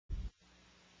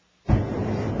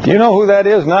Do you know who that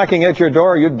is knocking at your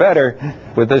door? You'd better.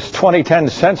 With this 2010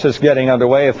 census getting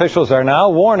underway, officials are now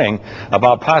warning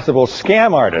about possible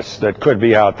scam artists that could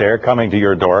be out there coming to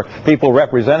your door, people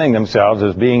representing themselves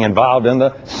as being involved in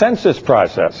the census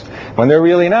process, when they're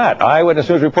really not. Eyewitness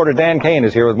News reporter Dan Kane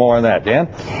is here with more on that. Dan?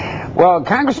 Well,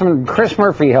 Congressman Chris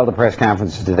Murphy held a press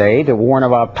conference today to warn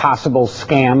about possible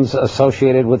scams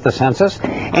associated with the census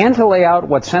and to lay out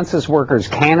what census workers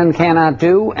can and cannot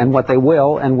do and what they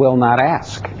will and will not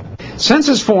ask.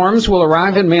 Census forms will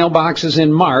arrive in mailboxes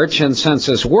in March, and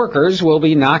census workers will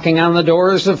be knocking on the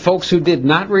doors of folks who did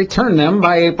not return them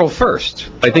by April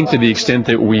 1st. I think to the extent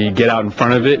that we get out in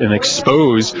front of it and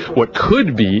expose what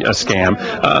could be a scam,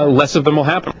 less of them will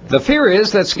happen. The fear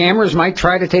is that scammers might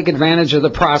try to take advantage of the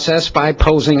process by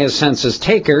posing as census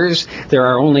takers. There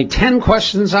are only 10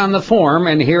 questions on the form,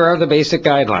 and here are the basic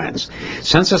guidelines.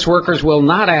 Census workers will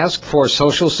not ask for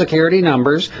Social Security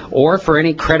numbers or for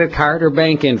any credit card or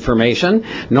bank information,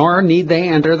 nor need they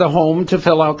enter the home to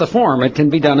fill out the form. It can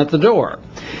be done at the door.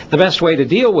 The best way to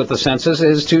deal with the census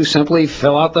is to simply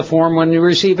fill out the form when you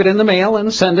receive it in the mail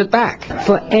and send it back.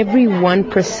 For every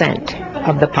 1%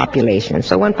 of the population,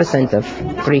 so 1% of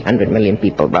 300 million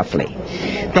people roughly,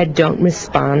 that don't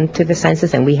respond to the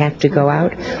census and we have to go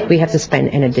out, we have to spend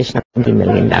an additional $20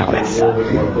 million.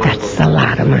 That's a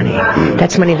lot of money.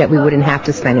 That's money that we wouldn't have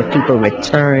to spend if people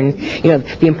return. You know,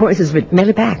 the importance is mail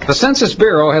it back. The Census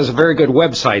Bureau has a very good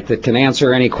website that can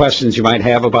answer any questions you might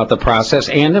have about the process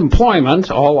and employment.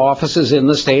 All offices in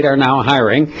the state are now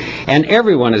hiring, and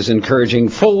everyone is encouraging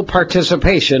full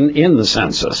participation in the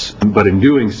census. But in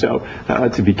doing so,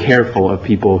 to be careful of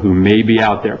people who may be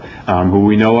out there, who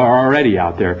we know are already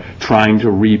out there, trying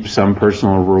to reap some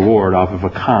personal reward off of a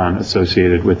con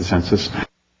associated with the census.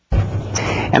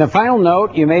 And a final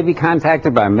note, you may be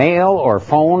contacted by mail or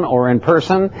phone or in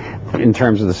person in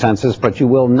terms of the census, but you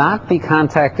will not be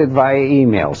contacted via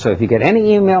email. So if you get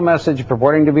any email message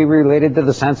purporting to be related to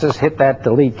the census, hit that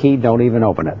delete key. Don't even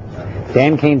open it.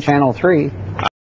 Dan Kane, Channel 3.